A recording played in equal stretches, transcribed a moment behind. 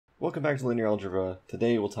Welcome back to linear algebra.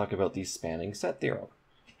 Today we'll talk about the spanning set theorem.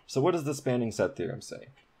 So what does the spanning set theorem say?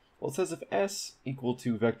 Well, it says if S equal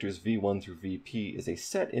to vectors v1 through vp is a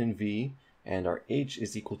set in V, and our h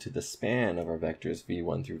is equal to the span of our vectors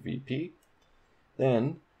v1 through vp,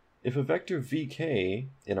 then if a vector vk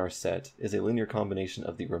in our set is a linear combination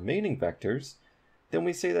of the remaining vectors, then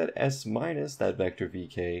we say that S minus that vector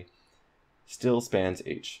vk still spans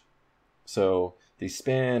h. So the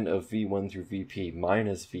span of v1 through vp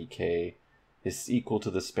minus vk is equal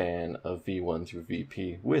to the span of v1 through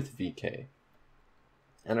vp with vk.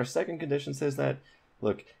 And our second condition says that,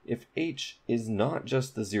 look, if h is not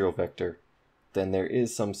just the zero vector, then there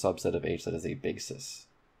is some subset of h that is a basis.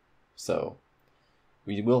 So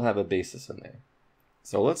we will have a basis in there.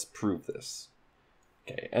 So let's prove this.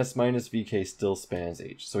 Okay, S minus vk still spans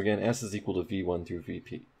h. So again, S is equal to v1 through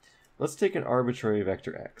vp. Let's take an arbitrary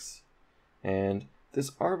vector x. And this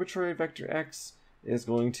arbitrary vector x is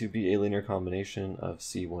going to be a linear combination of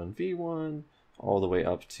c1 v1 all the way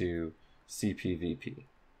up to cp vp.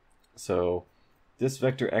 So this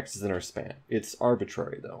vector x is in our span. It's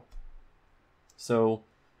arbitrary though. So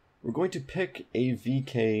we're going to pick a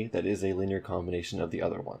vk that is a linear combination of the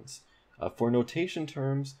other ones. For notation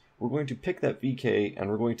terms, we're going to pick that vk and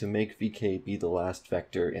we're going to make vk be the last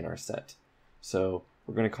vector in our set. So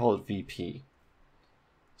we're going to call it vp.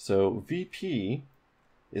 So vp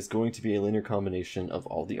is going to be a linear combination of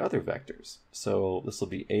all the other vectors. So this will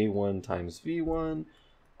be a1 times v1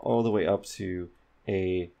 all the way up to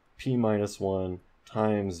a p minus 1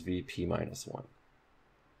 times vp minus 1.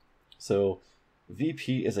 So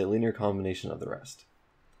vp is a linear combination of the rest.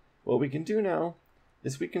 What we can do now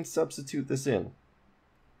is we can substitute this in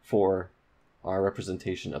for our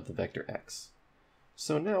representation of the vector x.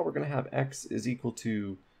 So now we're going to have x is equal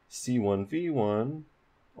to c1 v1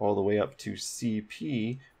 all the way up to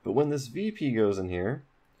cp, but when this vp goes in here,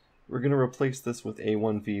 we're going to replace this with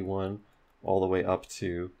a1 v1 all the way up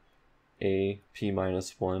to a p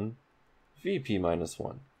minus 1 vp minus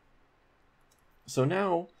 1. So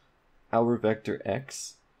now our vector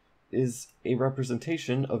x is a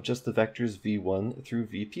representation of just the vectors v1 through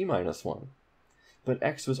vp minus 1. But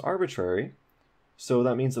x was arbitrary, so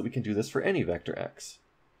that means that we can do this for any vector x.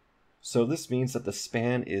 So this means that the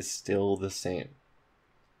span is still the same.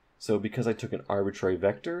 So because I took an arbitrary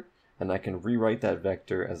vector, and I can rewrite that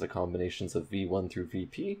vector as a combination of v1 through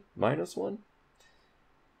vp minus 1,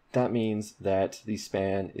 that means that the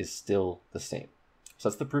span is still the same. So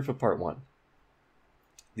that's the proof of part 1.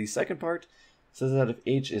 The second part says that if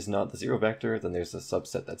h is not the zero vector, then there's a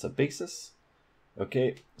subset that's a basis.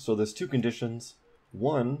 Okay, so there's two conditions.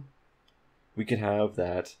 One, we could have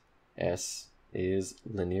that S is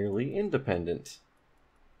linearly independent.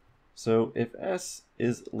 So if S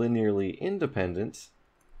is linearly independent,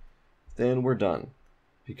 then we're done,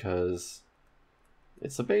 because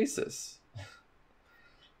it's a basis.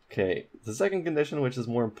 Okay, the second condition, which is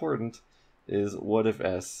more important, is what if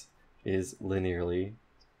S is linearly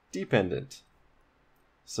dependent?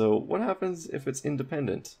 So what happens if it's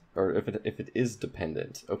independent, or if it is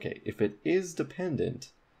dependent? Okay, if it is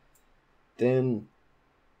dependent, then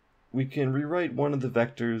we can rewrite one of the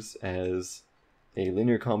vectors as a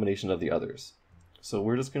linear combination of the others. So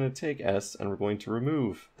we're just going to take S and we're going to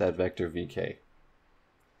remove that vector vk.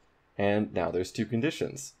 And now there's two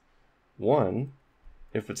conditions. One,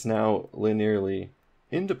 if it's now linearly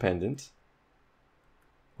independent,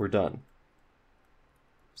 we're done.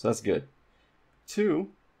 So that's good. Two,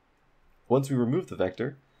 once we remove the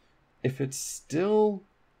vector, if it's still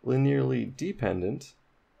linearly dependent,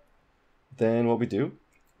 then what we do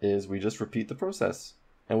is we just repeat the process,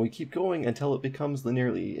 and we keep going until it becomes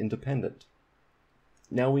linearly independent.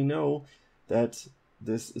 Now we know that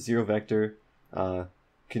this zero vector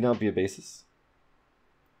cannot be a basis.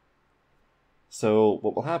 So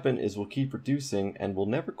what will happen is we'll keep reducing and we'll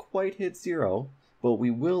never quite hit 0, but we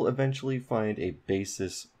will eventually find a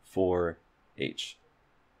basis for h.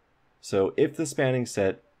 So if the spanning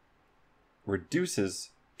set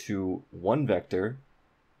reduces to one vector,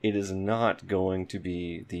 it is not going to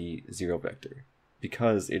be the zero vector,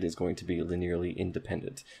 because it is going to be linearly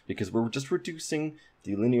independent, because we're just reducing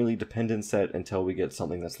the linearly dependent set until we get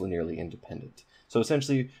something that's linearly independent. So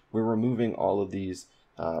essentially we're removing all of these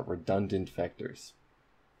redundant vectors.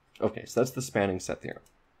 Okay, so that's the spanning set theorem.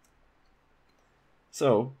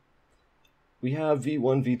 So we have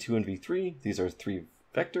v1, v2, and v3. These are three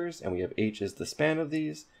vectors, and we have h as the span of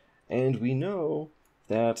these. And we know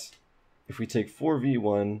that if we take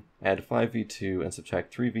 4v1, add 5v2, and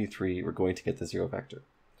subtract 3v3, we're going to get the zero vector.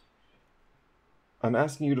 I'm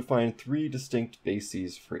asking you to find three distinct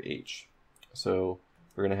bases for h. So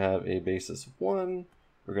we're going to have a basis 1,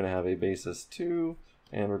 we're going to have a basis 2,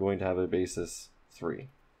 and we're going to have a basis 3.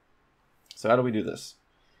 So how do we do this?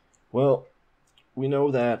 Well, we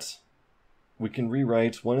know that we can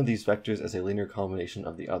rewrite one of these vectors as a linear combination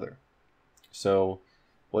of the other. So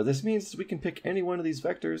what this means is we can pick any one of these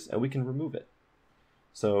vectors and we can remove it.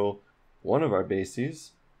 So one of our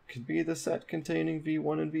bases could be the set containing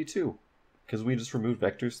v1 and v2, because we just removed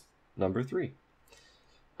vectors number 3.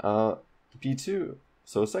 v2,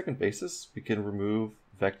 so a second basis, we can remove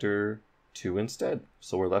vector 2 instead,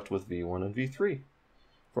 so we're left with v1 and v3.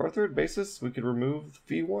 For our third basis, we could remove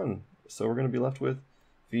v1, so we're going to be left with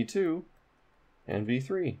v2 and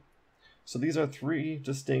v3. So these are 3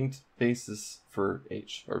 distinct bases for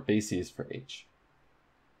h, or bases for h.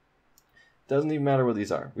 Doesn't even matter what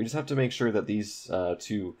these are. We just have to make sure that these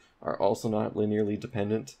 2 are also not linearly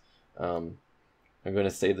dependent. I'm going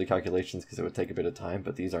to save the calculations because it would take a bit of time,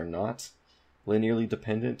 but these are not linearly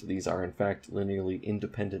dependent. These are in fact linearly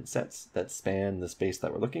independent sets that span the space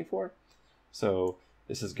that we're looking for. So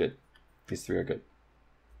this is good. These 3 are good.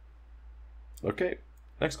 Okay,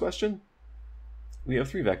 next question. We have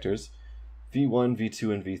 3 vectors, v1,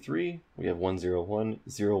 v2, and v3. We have 1, 0, 1,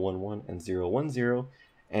 0, 1, 1, and 0, 1, 0.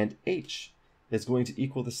 And h is going to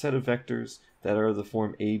equal the set of vectors that are of the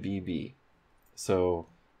form ABB. So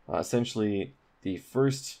essentially, the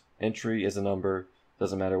first entry is a number,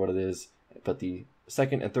 doesn't matter what it is, but the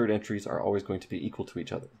second and third entries are always going to be equal to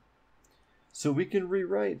each other. So we can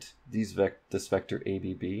rewrite this vector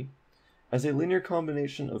ABB as a linear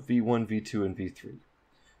combination of v1, v2, and v3.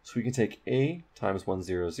 So we can take a times 1,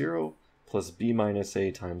 0, 0, plus b minus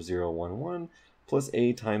a times 0, 1, 1, plus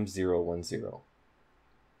a times 0, 1, 0.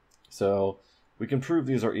 So we can prove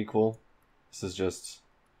these are equal. This is just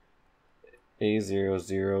a0,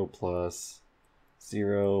 0 plus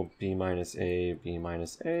 0, b minus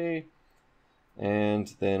a,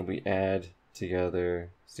 and then we add together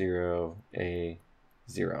 0, a,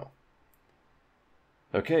 0.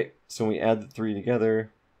 Okay, so when we add the 3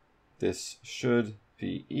 together, this should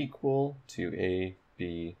be equal to a,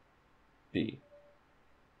 b, b.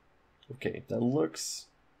 Okay, that looks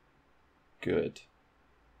good.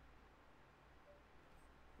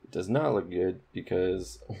 It does not look good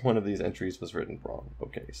because one of these entries was written wrong.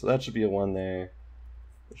 Okay, so that should be a 1 there,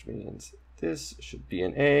 which means this should be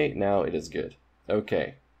an A. Now it is good.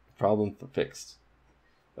 Okay, problem fixed.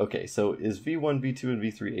 Okay, so is v1, v2, and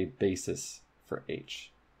v3 a basis for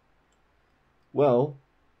h? Well,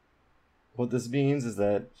 what this means is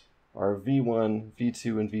that our v1,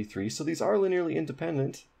 v2, and v3, so these are linearly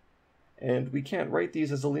independent, and we can't write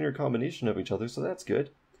these as a linear combination of each other, so that's good.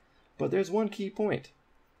 But there's one key point.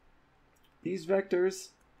 These vectors,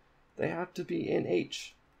 they have to be in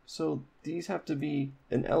h. So these have to be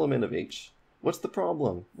an element of h. What's the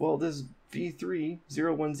problem? Well, this v3,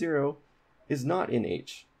 0, 1, 0, is not in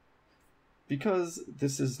h. Because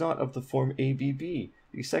this is not of the form ABB.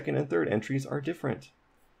 The second and third entries are different.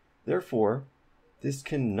 Therefore, this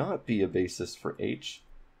cannot be a basis for h,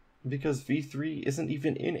 because v3 isn't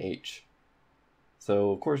even in h.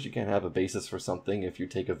 So, of course, you can't have a basis for something if you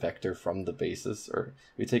take a vector from the basis, or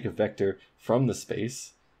we take a vector from the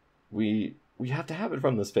space. We have to have it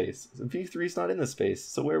from the space. v3 is not in the space,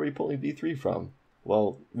 so where are we pulling v3 from?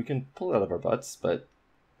 Well, we can pull it out of our butts, but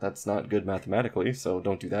that's not good mathematically, so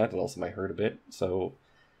don't do that. It also might hurt a bit, so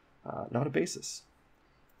not a basis.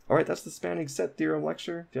 Alright, that's the spanning set theorem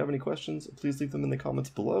lecture. If you have any questions, please leave them in the comments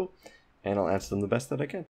below, and I'll answer them the best that I can.